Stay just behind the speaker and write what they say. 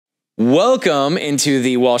Welcome into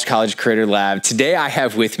the Walsh College Creator Lab. Today I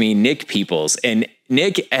have with me Nick Peoples. And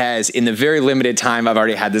Nick has, in the very limited time I've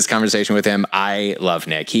already had this conversation with him, I love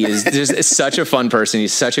Nick. He is just such a fun person.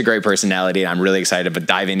 He's such a great personality, and I'm really excited to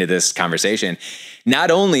dive into this conversation. Not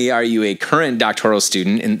only are you a current doctoral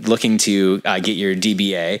student and looking to get your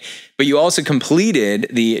DBA, but you also completed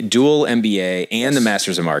the Dual MBA and the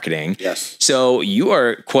Masters of Marketing. Yes. So you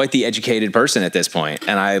are quite the educated person at this point,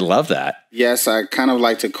 and I love that. Yes, I kind of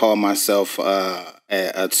like to call myself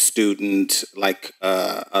a student, like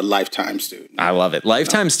a lifetime student. I love it.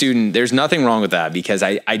 Lifetime student, there's nothing wrong with that, because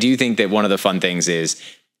I do think that one of the fun things is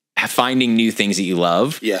finding new things that you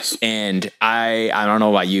love. Yes. And I don't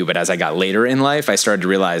know about you, but as I got later in life, I started to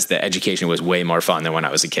realize that education was way more fun than when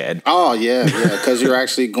I was a kid. Oh, yeah, because you're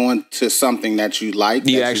actually going to something that you like,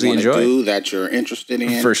 you actually enjoy, that you're interested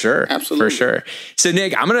in. For sure. Absolutely. For sure. So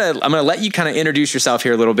Nick, I'm gonna let you kind of introduce yourself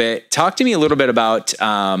here a little bit. Talk to me a little bit about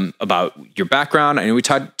your background. I know we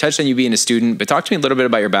touched on you being a student, but talk to me a little bit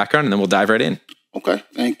about your background, and then we'll dive right in. Okay,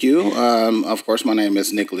 thank you. Of course, my name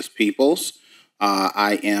is Nicholas Peoples.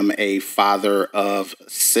 I am a father of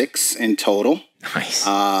 6 in total. Nice.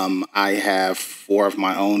 I have 4 of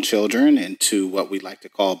my own children and 2 what we like to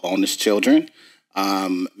call bonus children.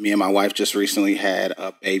 Me and my wife just recently had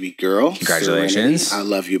a baby girl. Congratulations. Serenity.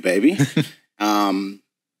 I love you, baby.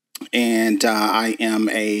 And I am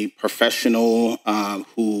a professional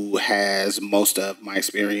who has most of my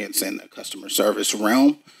experience in the customer service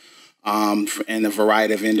realm. In a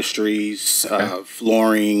variety of industries,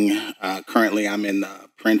 flooring. Currently, I'm in the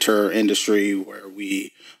printer industry where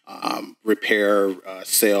we repair,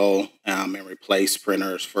 sell, and replace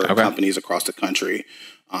printers for companies across the country.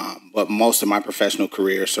 But most of my professional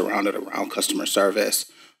career is surrounded around customer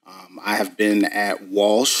service. I have been at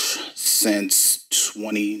Walsh since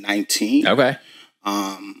 2019. Okay.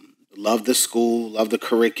 Love the school, love the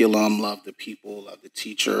curriculum, love the people, love the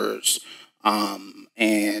teachers.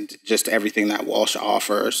 And just everything that Walsh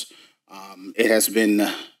offers. It has been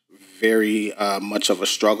very much of a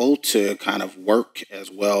struggle to kind of work as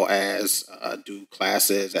well as do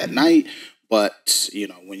classes at night. But,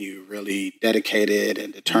 when you're really dedicated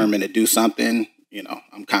and determined to do something,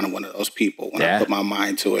 I'm kind of one of those people. When I put my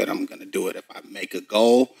mind to it, I'm going to do it. If I make a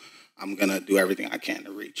goal, I'm going to do everything I can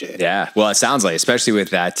to reach it. Yeah. Well, it sounds like, especially with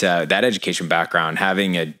that education background,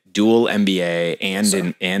 having a dual MBA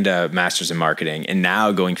and a master's in marketing, and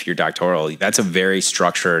now going for your doctoral, that's a very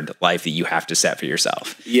structured life that you have to set for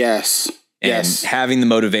yourself. Yes. And having the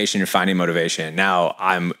motivation and finding motivation. Now,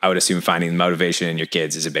 I would assume finding motivation in your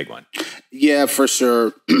kids is a big one. Yeah, for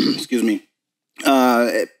sure. Excuse me.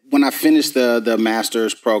 When I finished the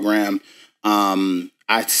master's program,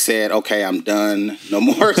 I said, okay, I'm done. No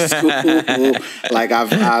more school. Like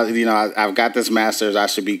I've got this master's. I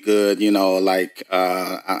should be good.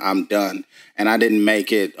 I'm done. And I didn't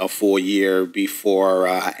make it a full year before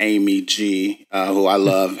Amy G, who I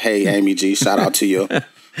love. Hey, Amy G, shout out to you.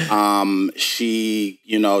 She,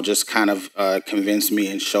 just kind of convinced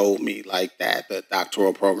me and showed me like that the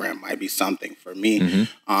doctoral program might be something for me.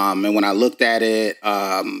 Mm-hmm. And when I looked at it,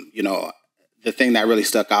 the thing that really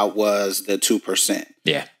stuck out was the 2%.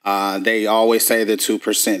 Yeah. They always say the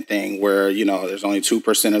 2% thing where, there's only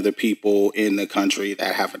 2% of the people in the country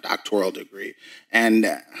that have a doctoral degree. And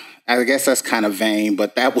I guess that's kind of vain,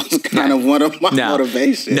 but that was kind of one of my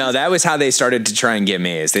motivations. No, that was how they started to try and get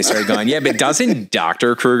me, is they started going, yeah, but doesn't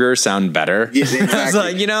Dr. Kruger sound better? Yeah, exactly. I was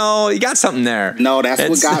like, you got something there. No, that's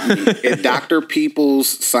what got me. Dr. Peoples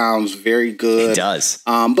sounds very good. It does.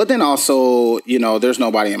 But then also, there's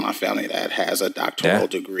nobody in my family that has a doctoral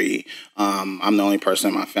degree. I'm the only person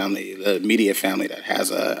in my family, the immediate family, that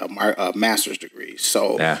has a master's degree.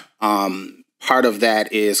 So part of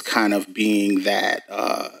that is kind of being that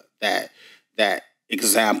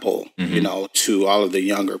example, to all of the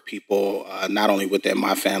younger people, not only within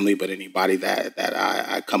my family, but anybody that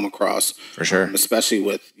I come across. For sure. Especially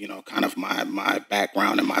with, kind of my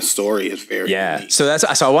background and my story is very unique. So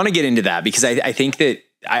I want to get into that, because I think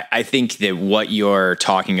that what you're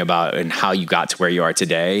talking about and how you got to where you are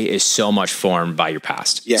today is so much formed by your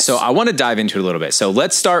past. Yes. So I want to dive into it a little bit. So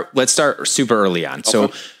let's start super early on. Okay.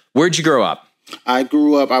 So where'd you grow up? I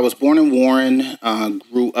was born in Warren,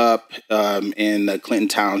 grew up in the Clinton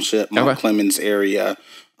Township, Mount Clemens area,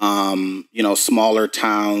 smaller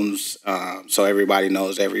towns, so everybody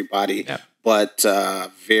knows everybody, but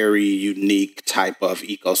very unique type of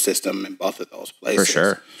ecosystem in both of those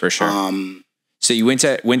places. For sure. So you went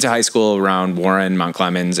to high school around Warren, Mount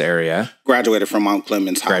Clemens area. Graduated from Mount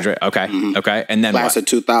Clemens High. Okay. Okay. And then Class of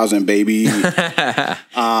 2000, baby.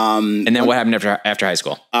 And then what happened after high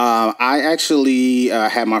school? I actually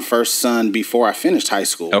had my first son before I finished high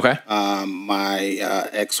school. Okay. My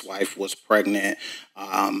ex-wife was pregnant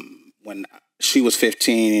when she was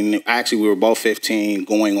 15. Actually, we were both 15,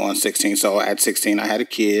 going on 16. So at 16, I had a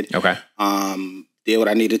kid. Okay. Did what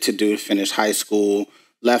I needed to do to finish high school.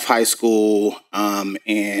 Left high school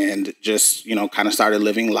and just, kind of started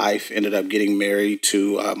living life. Ended up getting married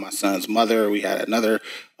to my son's mother. We had another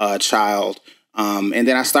child. And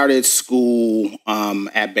then I started school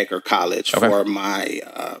at Baker College for my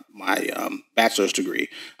bachelor's degree.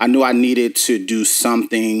 I knew I needed to do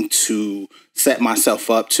something to set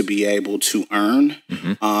myself up to be able to earn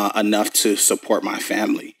enough to support my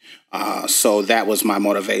family. So that was my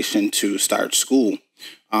motivation to start school.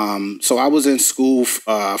 So I was in school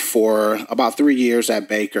for about 3 years at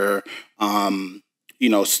Baker,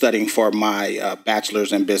 studying for my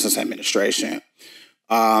bachelor's in business administration.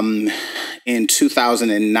 In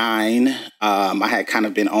 2009, I had kind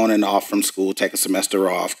of been on and off from school, take a semester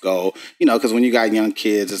off, go, because when you got young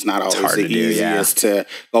kids, it's not always the easiest to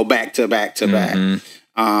go back to back to back.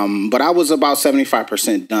 But I was about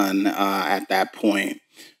 75% done at that point.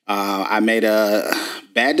 I made a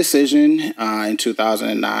bad decision in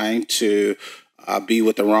 2009 to be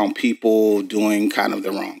with the wrong people, doing kind of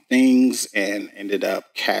the wrong things, and ended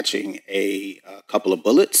up catching a couple of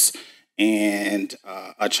bullets and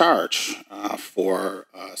a charge for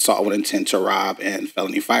assault with intent to rob and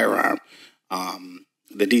felony firearm.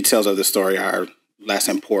 The details of the story are less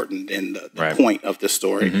important than the point of the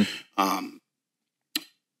story.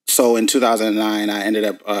 So in 2009, I ended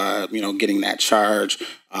up, getting that charge,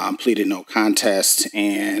 pleaded no contest,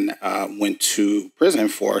 and went to prison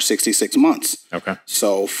for 66 months. Okay.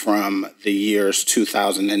 So from the years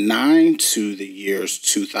 2009 to the years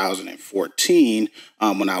 2014,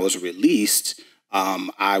 when I was released,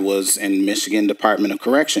 I was in Michigan Department of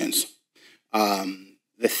Corrections.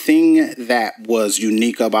 The thing that was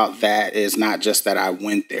unique about that is not just that I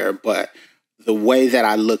went there, but the way that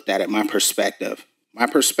I looked at it, my perspective. My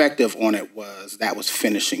perspective on it was that was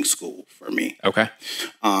finishing school for me. Okay.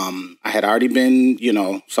 I had already been,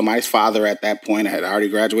 somebody's father at that point. I had already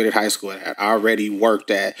graduated high school. I had already worked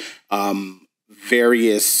at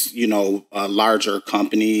various, larger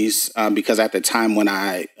companies because at the time when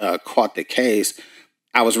I caught the case,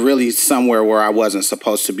 I was really somewhere where I wasn't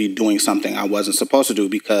supposed to be doing something I wasn't supposed to do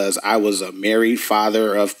because I was a married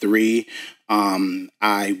father of 3.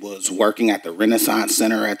 I was working at the Renaissance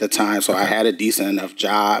Center at the time, so I had a decent enough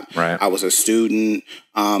job. Right. I was a student.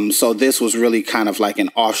 So this was really kind of like an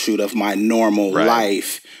offshoot of my normal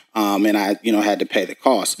life. And I, had to pay the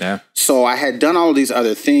cost. Yeah. So I had done all of these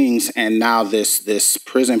other things, and now this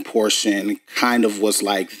prison portion kind of was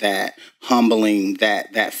like that humbling,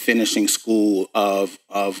 that finishing school of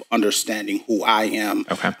understanding who I am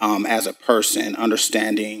as a person,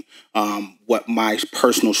 understanding what my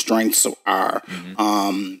personal strengths are,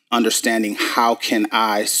 understanding how can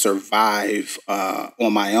I survive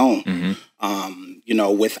on my own,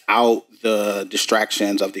 without the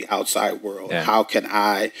distractions of the outside world. Yeah. How can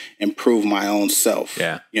I improve my own self?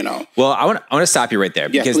 Yeah. Well, I want to stop you right there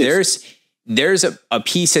because there's a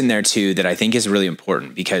piece in there too that I think is really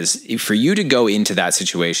important because for you to go into that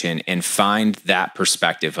situation and find that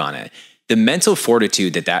perspective on it, the mental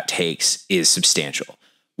fortitude that takes is substantial.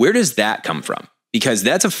 Where does that come from? Because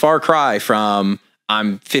that's a far cry from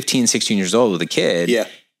I'm 15, 16 years old with a kid. Yeah.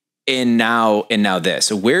 And now this.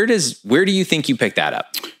 So where do you think you picked that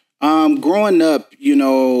up? Growing up,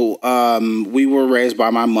 we were raised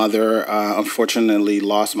by my mother. Unfortunately,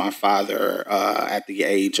 lost my father at the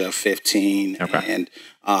age of 15 and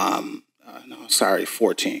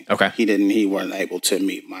 14. Okay, he wasn't able to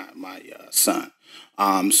meet my son.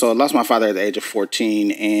 So I lost my father at the age of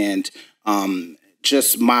 14, and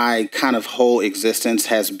just my kind of whole existence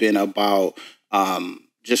has been about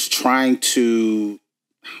just trying to.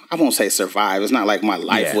 I won't say survive. It's not like my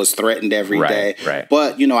life was threatened every day. Right.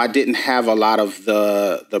 But, I didn't have a lot of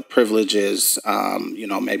the privileges,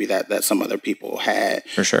 maybe that some other people had.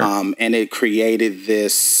 For sure. And it created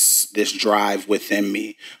this drive within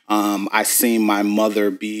me. I seen my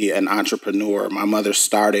mother be an entrepreneur. My mother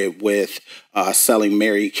started with selling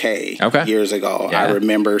Mary Kay years ago. Yeah. I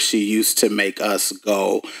remember she used to make us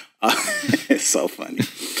go It's so funny.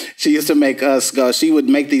 She used to make us go. She would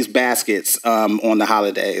make these baskets on the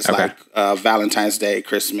holidays, like Valentine's Day,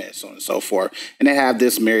 Christmas, so on and so forth. And they have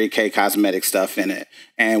this Mary Kay cosmetic stuff in it.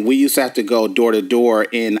 And we used to have to go door to door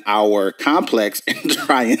in our complex and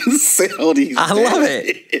try and sell these. I love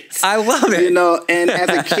it. I love it. You know, and as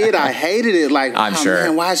a kid, I hated it. Like, I'm sure.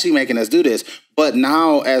 Man, why is she making us do this? But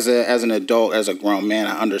now, as an adult, as a grown man,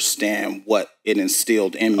 I understand what it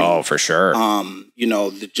instilled in me. Oh, for sure. You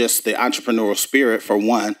know, just the entrepreneurial spirit for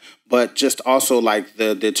one, but just also like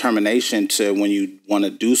the determination to, when you want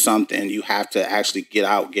to do something, you have to actually get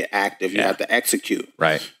out, get active. You have to execute.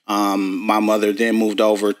 Right. My mother then moved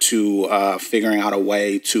over to figuring out a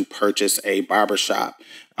way to purchase a barbershop.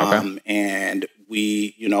 And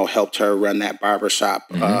we, you know, helped her run that barbershop,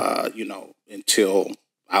 you know, until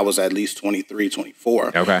I was at least 23,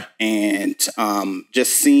 24. Okay. And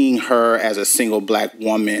just seeing her as a single Black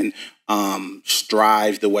woman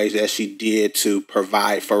strive the way that she did to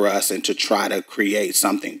provide for us and to try to create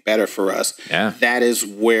something better for us. Yeah. That is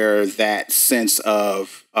where that sense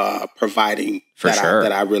of providing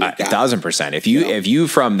that I really got. 1,000%. If you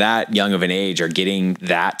from that young of an age are getting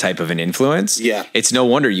that type of an influence, it's no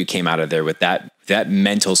wonder you came out of there with that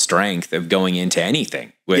mental strength of going into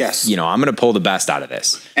anything with, you know, I'm going to pull the best out of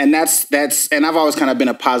this. And and I've always kind of been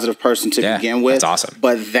a positive person to begin with. That's awesome.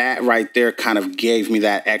 But that right there kind of gave me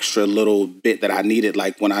that extra little bit that I needed.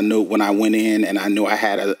 Like when I went in and I knew I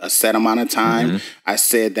had a set amount of time, I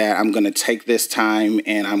said that I'm going to take this time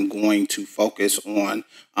and I'm going to focus on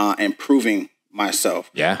improving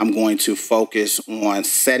myself. I'm going to focus on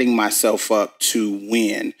setting myself up to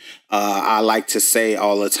win. I like to say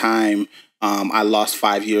all the time, I lost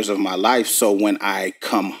 5 years of my life. So when I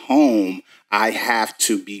come home, I have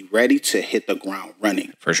to be ready to hit the ground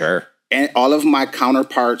running. For sure. And all of my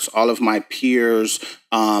counterparts, all of my peers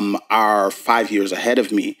are 5 years ahead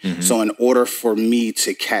of me. So in order for me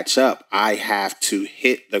to catch up, I have to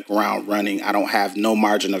hit the ground running. I don't have no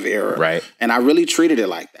margin of error. Right. And I really treated it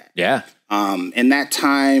like that. Yeah. In that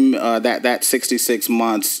time, that 66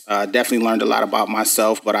 months, definitely learned a lot about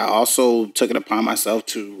myself, but I also took it upon myself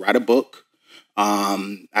to write a book.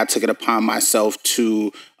 I took it upon myself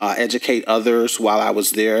to educate others while I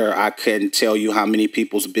was there. I couldn't tell you how many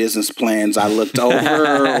people's business plans I looked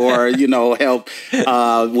over or, you know, help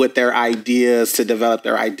with their ideas, to develop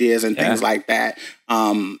their ideas and things like that.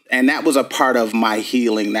 And that was a part of my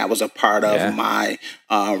healing. That was a part of my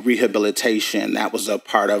rehabilitation. That was a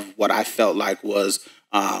part of what I felt like was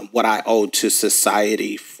what I owed to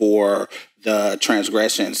society for the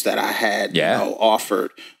transgressions that I had you know, offered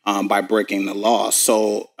by breaking the law.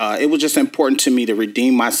 So it was just important to me to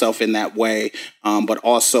redeem myself in that way, but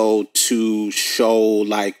also to show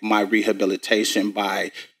like my rehabilitation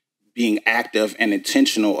by being active and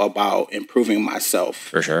intentional about improving myself.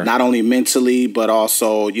 For sure. Not only mentally, but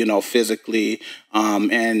also, you know, physically,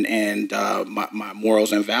 and my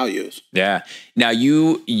morals and values. Yeah. Now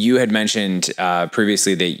you had mentioned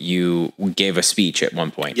previously that you gave a speech at one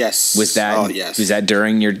point. Yes. Was that was that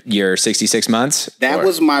during your 66 months? That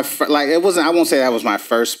was my it wasn't. I won't say that was my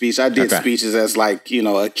first speech. I did speeches as like, you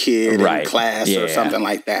know, a kid in class or something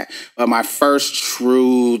like that. But my first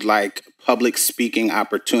true like public speaking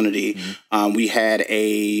opportunity. We had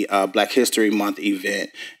a Black History Month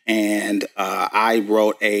event, and I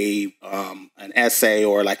wrote an essay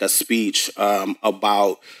or like a speech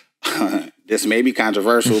about this may be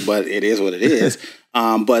controversial, but it is what it is.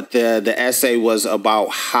 But the essay was about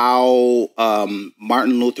how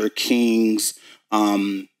Martin Luther King's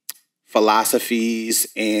philosophies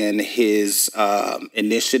and his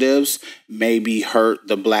initiatives maybe hurt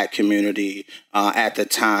the Black community at the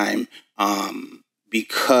time,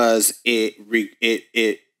 because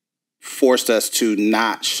it forced us to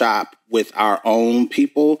not shop with our own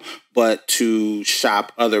people, but to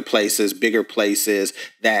shop other places, bigger places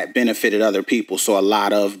that benefited other people. So a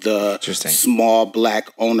lot of the small Black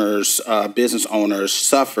owners, business owners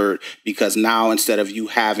suffered because now instead of you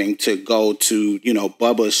having to go to, you know,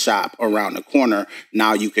 Bubba's shop around the corner,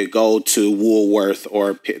 now you could go to Woolworth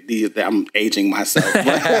or I'm aging myself. You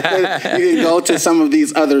can go to some of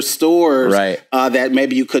these other stores that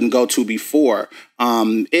maybe you couldn't go to before.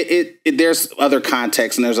 There's other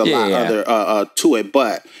context and there's a lot other to it,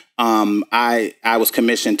 but I was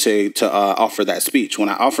commissioned to offer that speech. When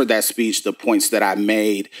I offered that speech, the points that I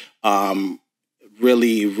made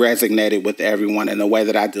really resonated with everyone, and the way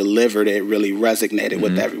that I delivered it really resonated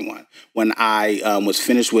with everyone. When I was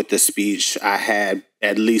finished with the speech, I had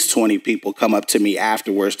at least 20 people come up to me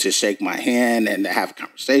afterwards to shake my hand and to have a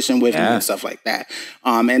conversation with me and stuff like that.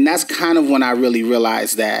 And that's kind of when I really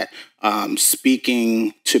realized that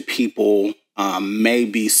speaking to people may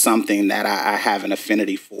be something that I have an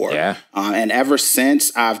affinity for. Yeah. And ever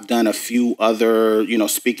since, I've done a few other,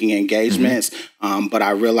 speaking engagements, but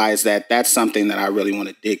I realized that that's something that I really want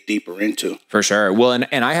to dig deeper into. For sure. Well,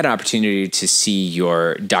 and I had an opportunity to see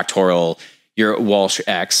your doctoral, your Walsh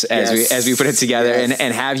X, as we put it together,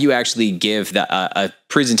 and have you actually give a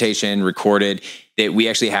presentation recorded that we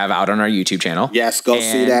actually have out on our YouTube channel. Yes, go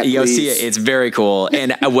see that. You'll see it. It's very cool.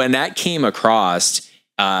 And when that came across,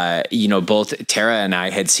 both Tara and I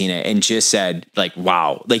had seen it and just said, like,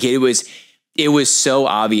 wow, like it was so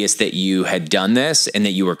obvious that you had done this and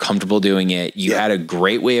that you were comfortable doing it. You had a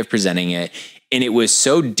great way of presenting it. And it was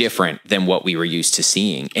so different than what we were used to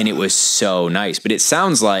seeing. And it was so nice. But it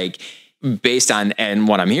sounds like, based on, and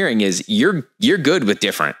what I'm hearing is you're good with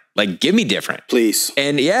different. Like, give me different. Please.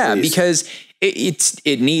 And because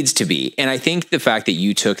it needs to be. And I think the fact that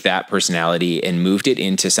you took that personality and moved it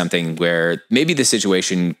into something where maybe the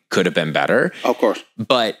situation could have been better. Of course.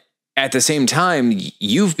 But at the same time,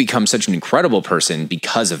 you've become such an incredible person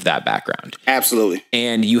because of that background. Absolutely.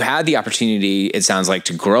 And you had the opportunity, it sounds like,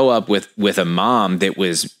 to grow up with a mom that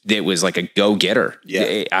was like a go-getter.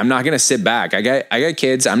 Yeah. I'm not going to sit back. I got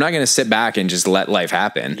kids. I'm not going to sit back and just let life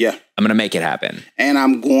happen. Yeah. I'm going to make it happen. And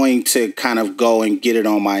I'm going to kind of go and get it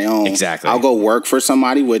on my own. Exactly. I'll go work for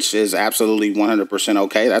somebody, which is absolutely 100%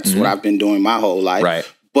 okay. That's what I've been doing my whole life. Right.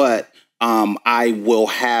 But I will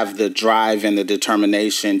have the drive and the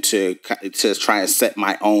determination to try and set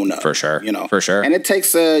my own up. For sure. For sure. And it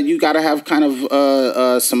takes you got to have kind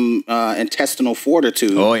of some intestinal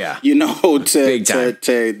fortitude. Oh yeah.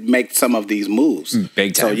 To make some of these moves.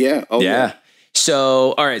 Big time. So yeah. Oh yeah.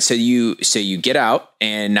 So all right. So you get out,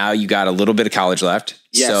 and now you got a little bit of college left.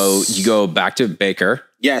 Yes. So you go back to Baker.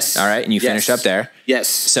 Yes. All right. And you finish up there. Yes.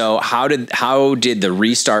 So how did the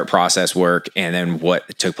restart process work? And then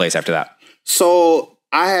what took place after that? So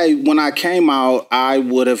when I came out, I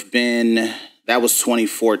would have been, that was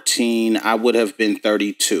 2014. I would have been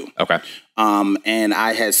 32. Okay. And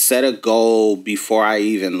I had set a goal before I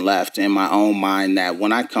even left in my own mind that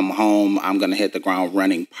when I come home, I'm going to hit the ground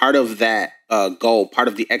running. Part of that goal, part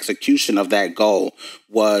of the execution of that goal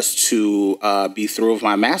was to be through with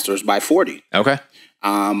my master's by 40. Okay.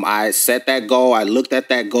 I set that goal. I looked at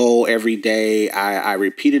that goal every day. I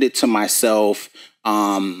repeated it to myself,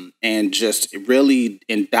 and just really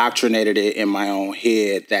indoctrinated it in my own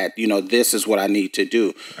head that, this is what I need to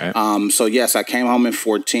do. Right. So yes, I came home in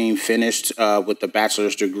 14, finished with the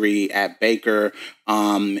bachelor's degree at Baker.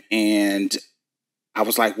 And I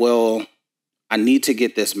was like, well, I need to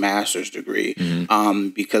get this master's degree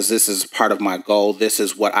because this is part of my goal. This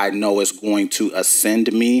is what I know is going to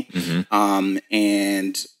ascend me.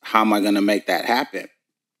 And how am I going to make that happen?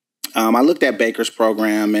 I looked at Baker's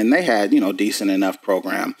program, and they had, decent enough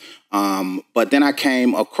program. But then I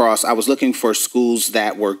came across, I was looking for schools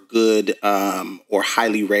that were good or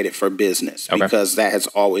highly rated for business, because that has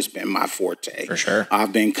always been my forte. For sure.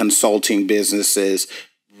 I've been consulting businesses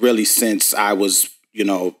really since I was,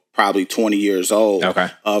 probably 20 years old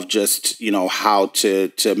of just, how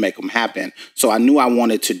to make them happen. So I knew I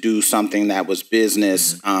wanted to do something that was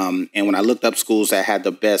business. And when I looked up schools that had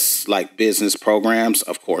the best business programs,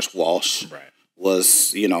 of course, Walsh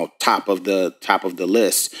was, top of the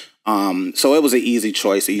list. So it was an easy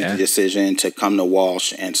choice, easy decision to come to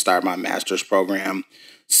Walsh and start my master's program.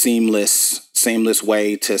 Seamless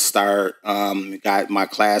way to start. Got my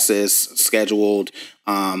classes scheduled.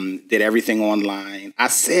 Did everything online. I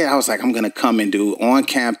was like, I'm going to come and do on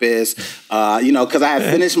campus, because I had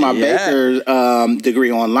finished my Baker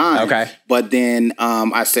degree online. Okay. But then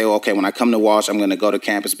I say, okay, when I come to Walsh, I'm going to go to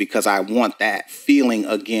campus because I want that feeling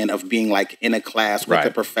again of being like in a class with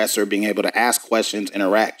the professor, being able to ask questions,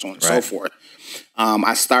 interact, so on and so forth.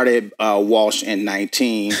 I started Walsh in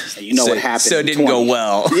 19. And what happened? So it didn't go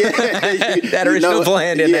well. That original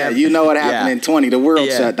plan didn't happen. You know what happened in 20. The world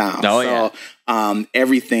shut down. Oh,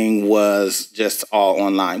 everything was just all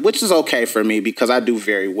online, which is okay for me because I do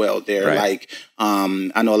very well there.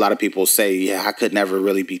 I know a lot of people say, I could never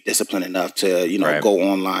really be disciplined enough to, go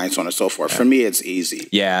online, so on and so forth. For me, it's easy.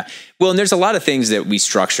 Yeah. Well, and there's a lot of things that we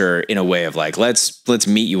structure in a way of like, let's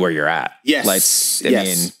meet you where you're at. Yes. I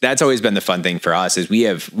mean, that's always been the fun thing for us is we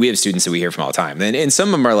have students that we hear from all the time. And some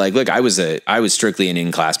of them are like, look, I was strictly an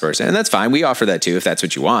in-class person, and that's fine. We offer that too, if that's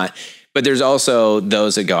what you want. But there's also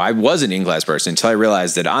those that go, I was an in-class person until I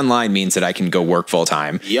realized that online means that I can go work full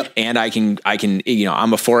time. Yep. And I can,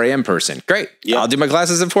 I'm a 4 a.m. person. Great. Yep. I'll do my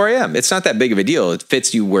classes at 4 a.m. It's not that big of a deal. It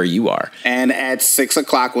fits you where you are. And at 6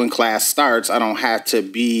 o'clock when class starts, I don't have to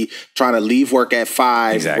be trying to leave work at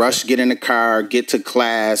 5, rush, get in the car, get to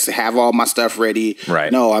class, have all my stuff ready.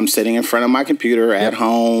 Right. No, I'm sitting in front of my computer at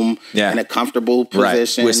home in a comfortable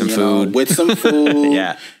position. With some food. With some food.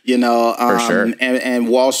 Yeah. For sure. And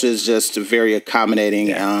Walsh is just very accommodating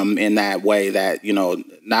in that way that,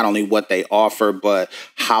 not only what they offer, but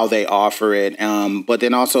how they offer it. But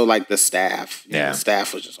then also like the staff. The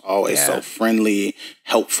staff was just always so friendly,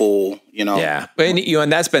 helpful, Yeah.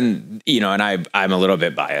 And that's been, and I'm a little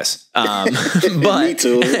bit biased. But me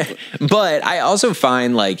too. But I also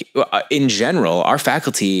find like in general, our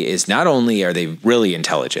faculty is not only are they really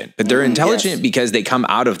intelligent, but they're intelligent because they come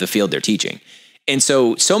out of the field they're teaching. And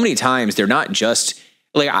so many times they're not just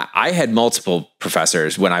like, I had multiple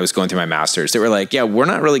professors when I was going through my master's that were like, yeah, we're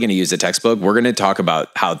not really going to use the textbook. We're going to talk about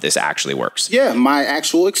how this actually works. Yeah, my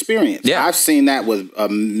actual experience. Yeah. I've seen that with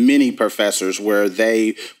many professors where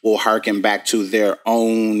they will hearken back to their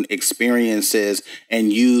own experiences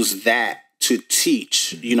and use that to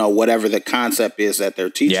teach, whatever the concept is that they're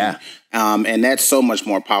teaching. Yeah. And that's so much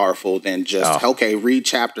more powerful than just, okay, read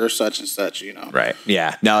chapter such and such, Right.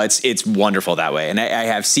 Yeah. No, it's wonderful that way. And I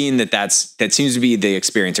have seen that seems to be the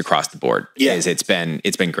experience across the board. Yeah. It's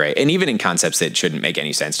been great. And even in concepts that shouldn't make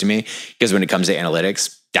any sense to me, because when it comes to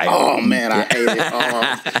analytics, I hate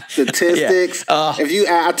it. Statistics.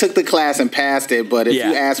 I took the class and passed it, but if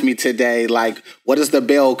you ask me today, like, what is the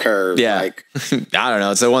bell curve? Yeah. Like, I don't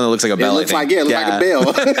know. It's the one that looks like a bell. It looks like a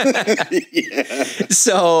bell.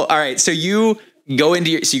 So, all right. So you go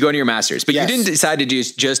into your master's, but you didn't decide to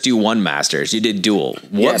just do one master's. You did dual.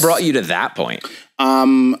 What brought you to that point?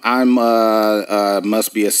 I'm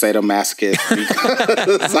must be a sadomasochist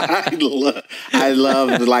because I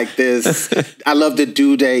love like this. I love the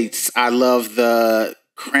due dates. I love the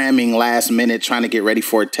cramming last minute trying to get ready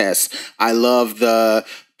for a test. I love the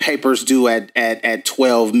papers due at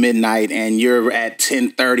 12 midnight and you're at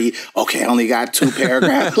 10:30. Okay, I only got 2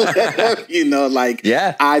 paragraphs left.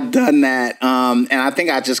 I've done that. And I think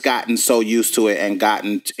I just gotten so used to it and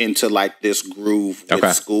gotten into like this groove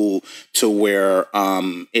with school to where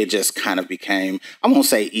it just kind of became, I won't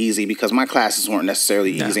say easy because my classes weren't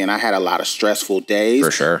necessarily easy and I had a lot of stressful days. For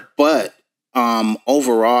sure. But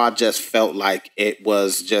overall, I just felt like it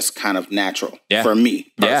was just kind of natural for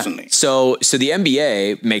me personally. Yeah. So the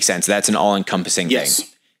MBA makes sense. That's an all-encompassing thing.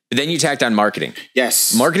 But then you tacked on marketing.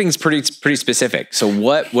 Yes. Marketing's pretty specific. So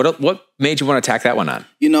what made you want to tack that one on?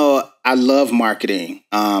 I love marketing.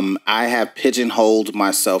 I have pigeonholed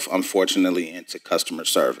myself, unfortunately, into customer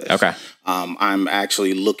service. Okay. I'm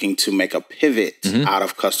actually looking to make a pivot out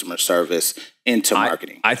of customer service into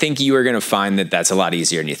marketing. I think you are going to find that that's a lot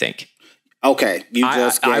easier than you think. Okay, you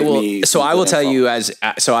just gave me. So I will tell you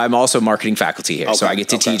so I'm also marketing faculty here. Okay, so I get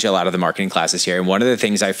to teach a lot of the marketing classes here. And one of the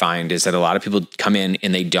things I find is that a lot of people come in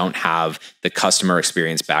and they don't have the customer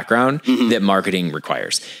experience background that marketing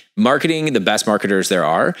requires. Marketing, the best marketers there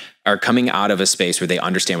are coming out of a space where they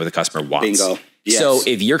understand what the customer wants. Bingo. Yes. So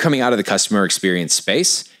if you're coming out of the customer experience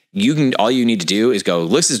space, all you need to do is go,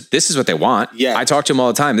 this is what they want. Yeah. I talk to them all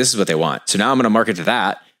the time. This is what they want. So now I'm going to market to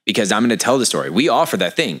that. Because I'm going to tell the story. We offer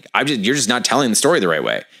that thing. You're just not telling the story the right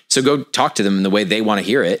way. So go talk to them in the way they want to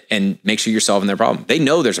hear it and make sure you're solving their problem. They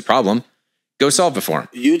know there's a problem. Go solve it for them.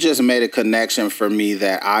 You just made a connection for me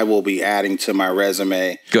that I will be adding to my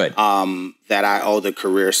resume. Good. That I owe the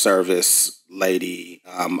career service lady.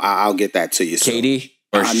 I'll get that to you soon. Katie?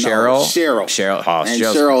 Or Cheryl? Cheryl. Oh,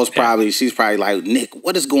 and she's probably like, Nick,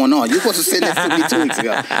 what is going on? You're supposed to send this to me 2 weeks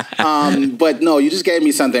ago. But no, you just gave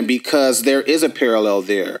me something because there is a parallel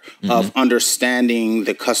there of understanding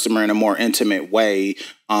the customer in a more intimate way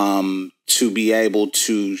to be able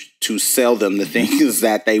to sell them the things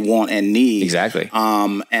that they want and need. Exactly.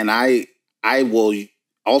 And I will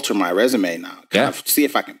alter my resume now. Kind of see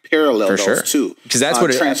if I can parallel those two. Because that's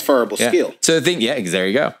what transferable skill. So the thing, there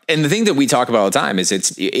you go. And the thing that we talk about all the time is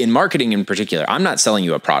it's in marketing in particular. I'm not selling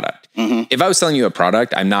you a product. If I was selling you a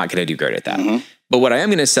product, I'm not going to do great at that. But what I am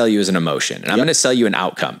going to sell you is an emotion, and I'm going to sell you an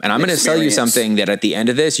outcome, and I'm going to sell you something that at the end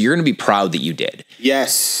of this, you're going to be proud that you did.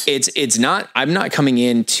 Yes. It's not, I'm not coming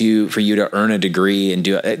in for you to earn a degree and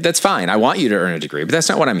do it. That's fine. I want you to earn a degree, but that's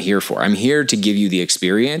not what I'm here for. I'm here to give you the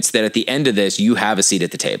experience that at the end of this, you have a seat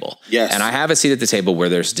at the table. Yes. And I have a seat at the table where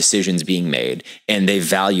there's decisions being made and they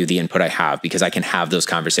value the input I have because I can have those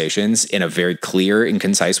conversations in a very clear and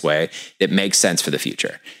concise way that makes sense for the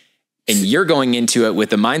future. And you're going into it with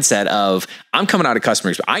the mindset of, I'm coming out of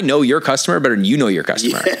customers. I know your customer better than you know your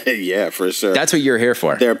customer. Yeah, for sure. That's what you're here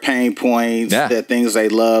for. Their pain points, the things they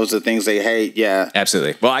love, the things they hate. Yeah,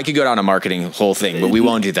 absolutely. Well, I could go down a marketing whole thing, but we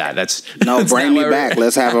won't do that. That's bring me back.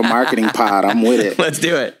 Let's have a marketing pod. I'm with it. Let's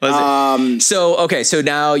do it. So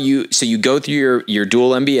now you go through your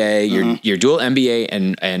dual MBA, your dual MBA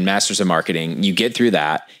and Masters of Marketing. You get through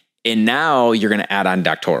that, and now you're going to add on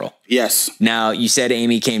doctoral. Yes. Now, you said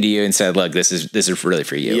Amy came to you and said, look, this is really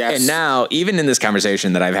for you. Yes. And now, even in this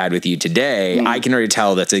conversation that I've had with you today, I can already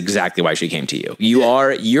tell that's exactly why she came to you. You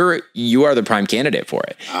are the prime candidate for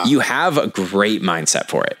it. You have a great mindset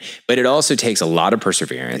for it, but it also takes a lot of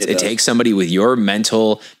perseverance. It takes somebody with your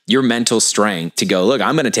mental strength to go, look,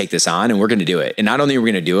 I'm going to take this on and we're going to do it. And not only are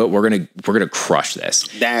we going to do it, we're going to crush this.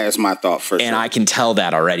 That is my thought for sure. And I can tell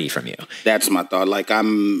that already from you. That's my thought. Like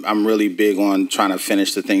I'm really big on trying to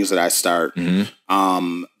finish the things that I start.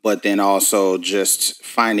 But then also just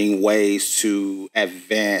finding ways to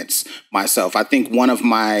advance myself. I think one of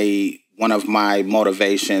my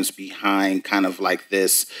motivations behind kind of like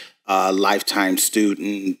this lifetime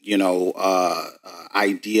student,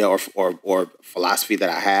 idea or philosophy that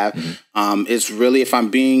I have, is really, if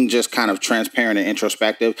I'm being just kind of transparent and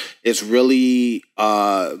introspective, it's really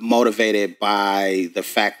motivated by the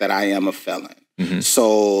fact that I am a felon.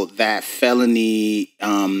 So that felony,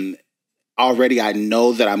 already I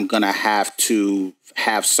know that I'm going to have to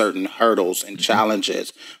have certain hurdles and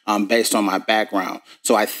challenges based on my background.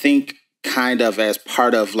 So I think kind of as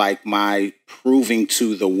part of like my proving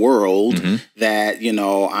to the world that,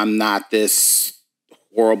 I'm not this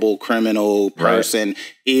horrible criminal person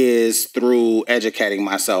is through educating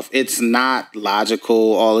myself. It's not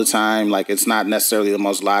logical all the time. Like, it's not necessarily the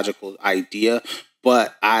most logical idea,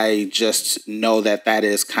 but I just know that that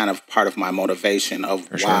is kind of part of my motivation of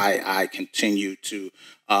why I continue to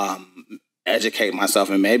educate myself,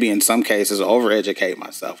 and maybe in some cases over-educate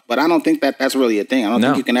myself. But I don't think that that's really a thing. I don't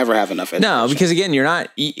think you can ever have enough education. No, because again, you're not,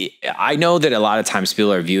 I know that a lot of times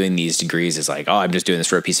people are viewing these degrees as like, oh, I'm just doing this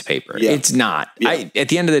for a piece of paper. Yeah. It's not. Yeah. At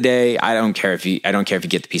the end of the day, I don't care if you get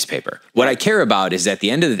the piece of paper. What I care about is at the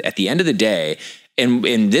end of the day,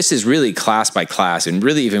 and this is really class by class and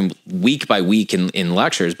really even week by week in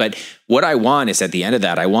lectures. But what I want is at the end of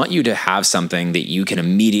that, I want you to have something that you can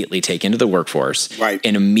immediately take into the workforce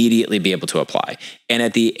and immediately be able to apply. And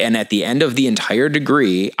at the end of the entire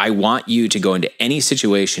degree, I want you to go into any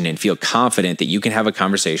situation and feel confident that you can have a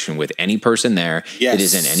conversation with any person there that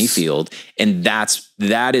is in any field. And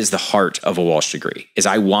that is the heart of a Walsh degree, is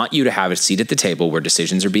I want you to have a seat at the table where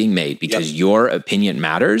decisions are being made because your opinion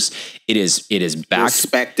matters. It is backed.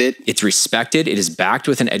 Respected. It's respected. It is backed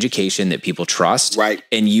with an education that people trust. Right.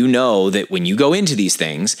 And you know that when you go into these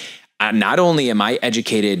things, not only am I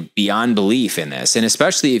educated beyond belief in this, and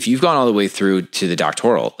especially if you've gone all the way through to the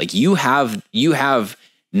doctoral, like you have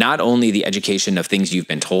not only the education of things you've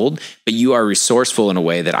been told, but you are resourceful in a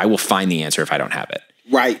way that I will find the answer if I don't have it.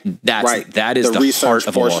 Right. That is the heart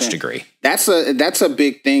of a Walsh degree. That's a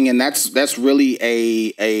big thing, and that's really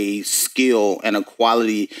a skill and a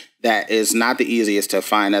quality that is not the easiest to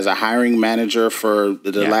find. As a hiring manager for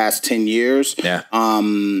the last 10 years,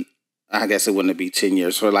 I guess it wouldn't be 10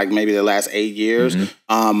 years, for like maybe the last 8 years.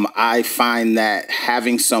 I find that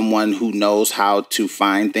having someone who knows how to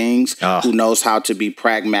find things, who knows how to be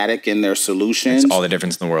pragmatic in their solutions. It's all the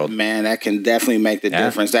difference in the world. Man, that can definitely make the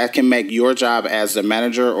difference. That can make your job as the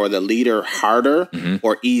manager or the leader harder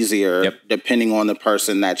or easier, depending on the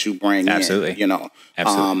person that you bring in.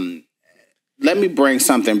 Absolutely. Let me bring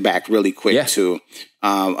something back really quick to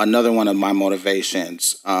another one of my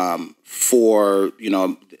motivations for,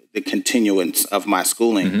 the continuance of my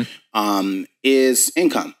schooling is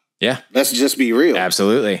income. Yeah. Let's just be real.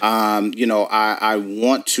 Absolutely. I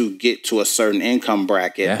want to get to a certain income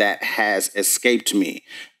bracket that has escaped me.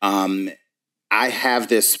 I have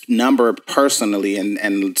this number personally,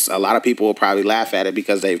 and a lot of people will probably laugh at it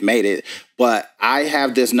because they've made it, but I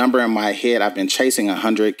have this number in my head. I've been chasing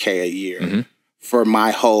 $100K a year for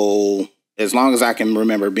my whole, as long as I can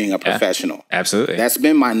remember being a professional. Absolutely. That's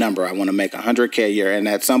been my number. I want to make $100K a year. And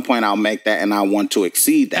at some point I'll make that and I want to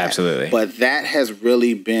exceed that. Absolutely. But that has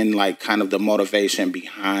really been like kind of the motivation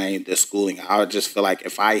behind the schooling. I just feel like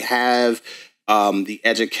if I have the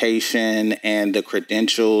education and the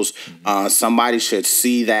credentials, somebody should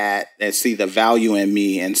see that and see the value in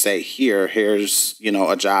me and say, here's,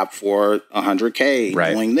 a job for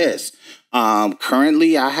 $100K doing this.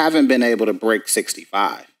 Currently, I haven't been able to break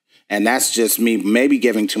 65. And that's just me maybe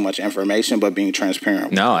giving too much information, but being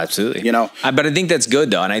transparent. No, absolutely. But I think that's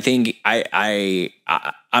good though. And I think I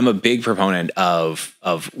I'm a big proponent of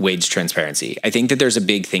wage transparency. I think that there's a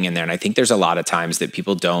big thing in there. And I think there's a lot of times that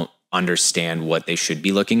people don't understand what they should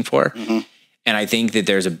be looking for. Mm-hmm. And I think that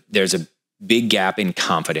there's a big gap in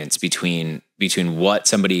confidence between what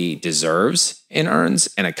somebody deserves and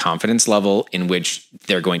earns and a confidence level in which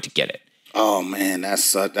they're going to get it. Oh man, that's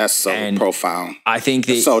so profound. I think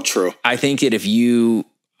that's so true. I think that if you,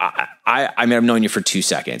 I mean, I've known you for 2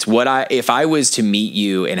 seconds. If I was to meet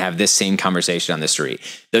you and have this same conversation on the street,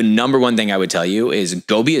 the number one thing I would tell you is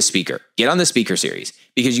go be a speaker, get on the speaker series,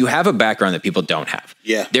 because you have a background that people don't have.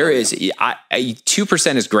 Yeah. There is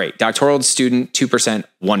 2% is great. Doctoral student, 2%,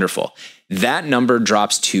 wonderful. That number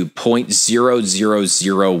drops to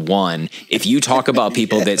 0.0001 if you talk about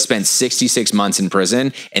people that spent 66 months in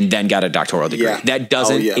prison and then got a doctoral degree. Yeah. That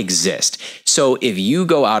doesn't exist. So if you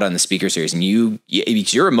go out on the speaker series and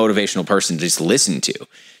you're a motivational person to just listen to,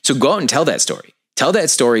 so go out and tell that story. Tell that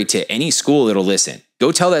story to any school that'll listen.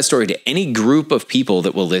 Go tell that story to any group of people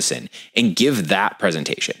that will listen and give that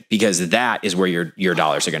presentation, because that is where your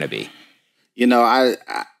dollars are going to be. You know,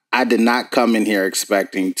 I did not come in here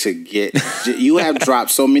expecting to get, you have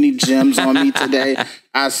dropped so many gems on me today.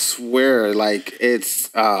 I swear, like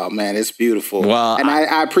oh man, it's beautiful. Well, and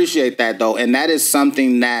I appreciate that though. And that is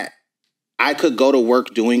something that I could go to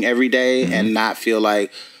work doing every day and not feel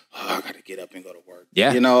like, oh, I got to get up and go to work.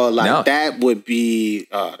 Yeah. You know, like that would be,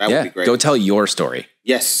 would be great. Go tell your story.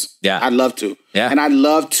 Yes. Yeah. I'd love to. Yeah. And I'd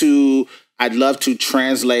love to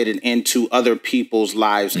translate it into other people's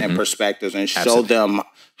lives and perspectives and show them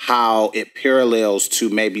how it parallels to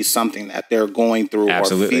maybe something that they're going through or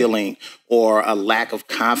feeling, or a lack of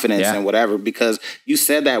confidence and whatever. Because you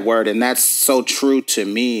said that word, and that's so true to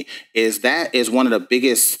me, that is one of the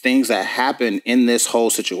biggest things that happened in this whole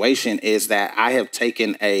situation, is that I have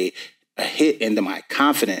taken a hit into my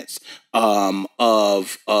confidence of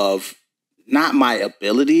not my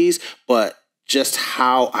abilities, but just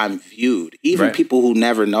how I'm viewed. Even people who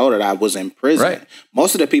never know that I was in prison.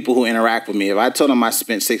 Most of the people who interact with me, if I told them I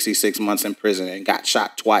spent 66 months in prison and got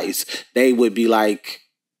shot twice, they would be like,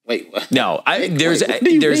 wait, what? No, had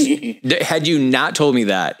you not told me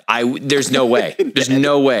that, there's no way. There's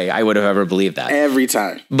no way I would have ever believed that. Every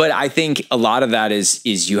time. But I think a lot of that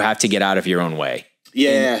is you have to get out of your own way.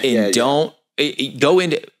 Yeah. And don't go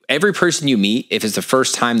into every person you meet. If it's the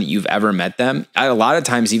first time that you've ever met them, a lot of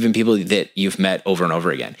times, even people that you've met over and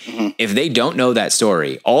over again, if they don't know that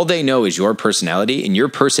story, all they know is your personality, and your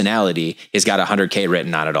personality has got 100K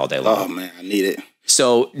written on it all day long. Oh man, I need it.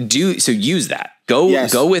 So use that.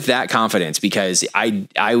 Go with that confidence, because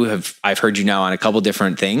I've heard you now on a couple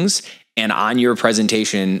different things, and on your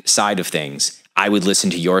presentation side of things, I would listen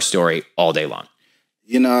to your story all day long.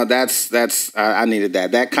 You know, I needed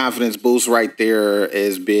that. That confidence boost right there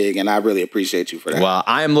is big, and I really appreciate you for that. Well,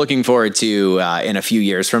 I am looking forward to, in a few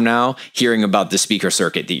years from now, hearing about the speaker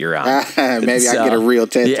circuit that you're on. Maybe I get a real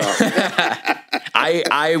TED Talk.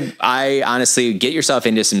 I honestly, get yourself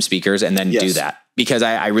into some speakers and then do that, because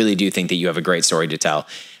I really do think that you have a great story to tell.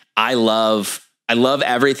 I love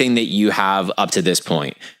everything that you have up to this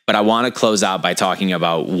point, but I want to close out by talking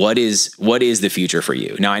about what is the future for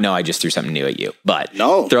you. Now, I know I just threw something new at you, but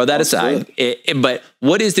throw that aside. But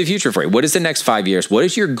what is the future for you? What is the next 5 years? What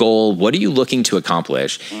is your goal? What are you looking to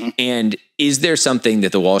accomplish? And is there something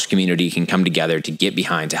that the Walsh community can come together to get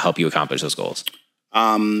behind to help you accomplish those goals?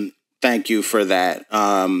 Thank you for that.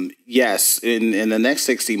 Yes, in the next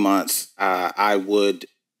 60 months, I will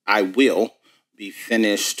be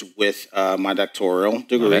finished with my doctoral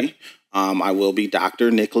degree. Okay. I will be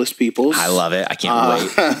Dr. Nicholas Peoples. I love it. I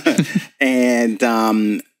can't wait. And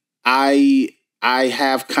I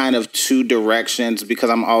have kind of two directions, because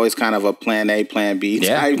I'm always kind of a plan A, plan B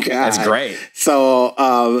type guy. That's great. So,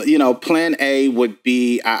 plan A would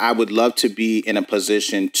be, I would love to be in a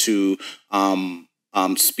position to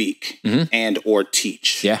speak and or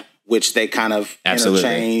teach. Yeah. Which they kind of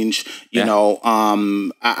interchange, you know.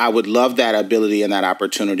 I would love that ability and that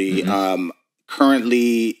opportunity.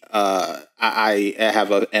 Currently, I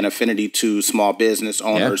have an affinity to small business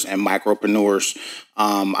owners and micropreneurs.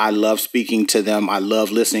 I love speaking to them. I love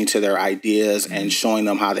listening to their ideas and showing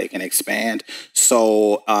them how they can expand.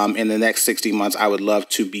 So in the next 60 months, I would love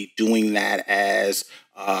to be doing that as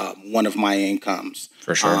one of my incomes.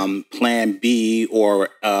 For sure. Plan B or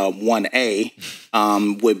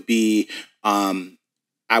 1A would be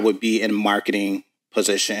I would be in a marketing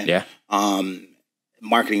position. Yeah.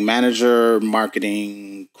 Marketing manager,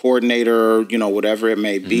 marketing coordinator, whatever it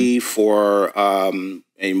may be for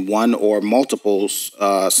in one or multiple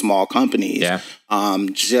small companies. Yeah.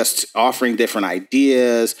 Just offering different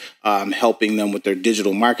ideas, helping them with their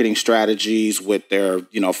digital marketing strategies, with their,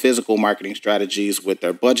 physical marketing strategies, with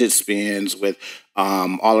their budget spends, with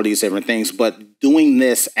all of these different things. But doing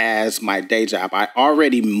this as my day job, I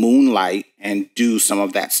already moonlight and do some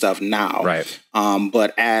of that stuff now. Right.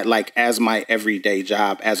 But as my everyday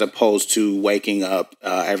job, as opposed to waking up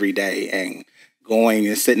every day and going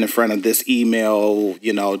and sitting in front of this email,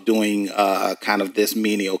 doing kind of this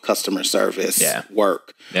menial customer service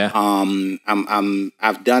work. Yeah.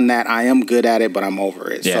 I've done that. I am good at it, but I'm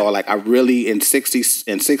over it. Yeah. So I really in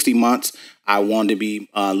 60 months, I want to be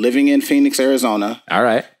living in Phoenix, Arizona. All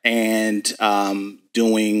right. And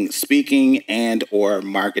doing speaking and or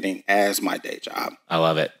marketing as my day job. I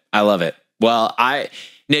love it. Well,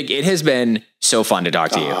 Nick, it has been so fun to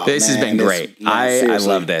talk to you. This has been great. I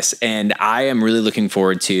love this. And I am really looking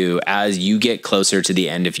forward to, as you get closer to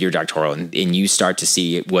the end of your doctoral and you start to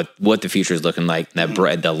see what the future is looking like, that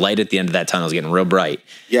the light at the end of that tunnel is getting real bright.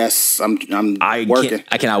 Yes, I'm working.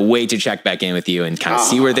 I cannot wait to check back in with you and kind of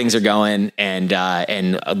see where things are going, and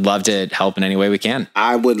I'd love to help in any way we can.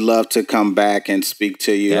 I would love to come back and speak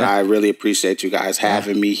to you. Yeah. I really appreciate you guys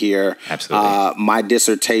having me here. Absolutely. My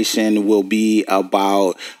dissertation will be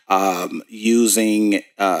about using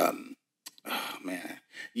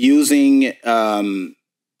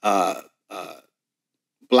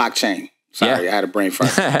blockchain. Sorry, I had a brain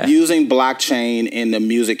fart. Using blockchain in the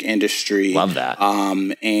music industry. Love that.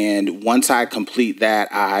 And once I complete that,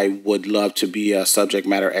 I would love to be a subject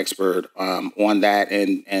matter expert on that,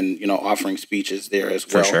 and offering speeches there as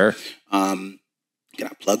well. For sure. Can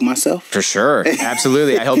I plug myself? For sure.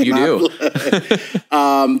 Absolutely. I hope you do.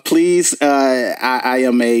 Please, I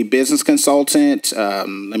am a business consultant. Let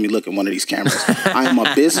me look at one of these cameras. I am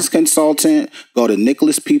a business consultant. Go to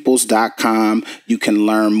nicholaspeoples.com. You can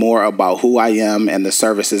learn more about who I am and the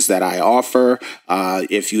services that I offer.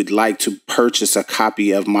 If you'd like to purchase a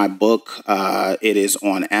copy of my book, it is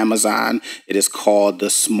on Amazon. It is called The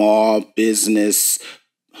Small Business.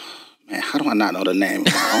 Man, how do I not know the name?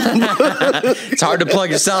 It's hard to plug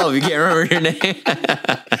yourself. You can't remember your name.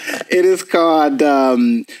 It is called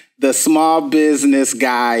The Small Business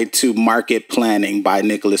Guide to Market Planning by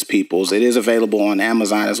Nicholas Peoples. It is available on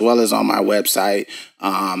Amazon as well as on my website.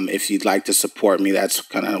 If you'd like to support me, that's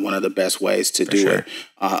kind of one of the best ways to do it.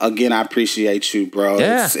 Again, I appreciate you, bro.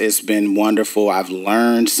 Yeah. It's been wonderful. I've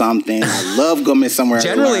learned something. I love going somewhere.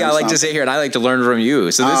 Generally, I like to sit here and I like to learn from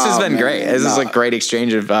you. So this has been great. This is a great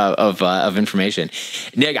exchange of information.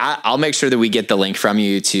 Nick, I'll make sure that we get the link from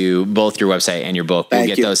you to both your website and your book. We'll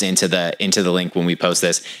get those into the link when we post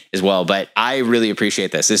this as well. But I really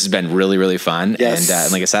appreciate this. This has been really, really fun. Yes.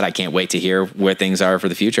 And like I said, I can't wait to hear where things are for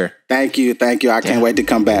the future. Thank you. I can't wait to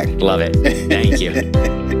come back. Love it. Thank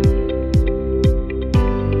you.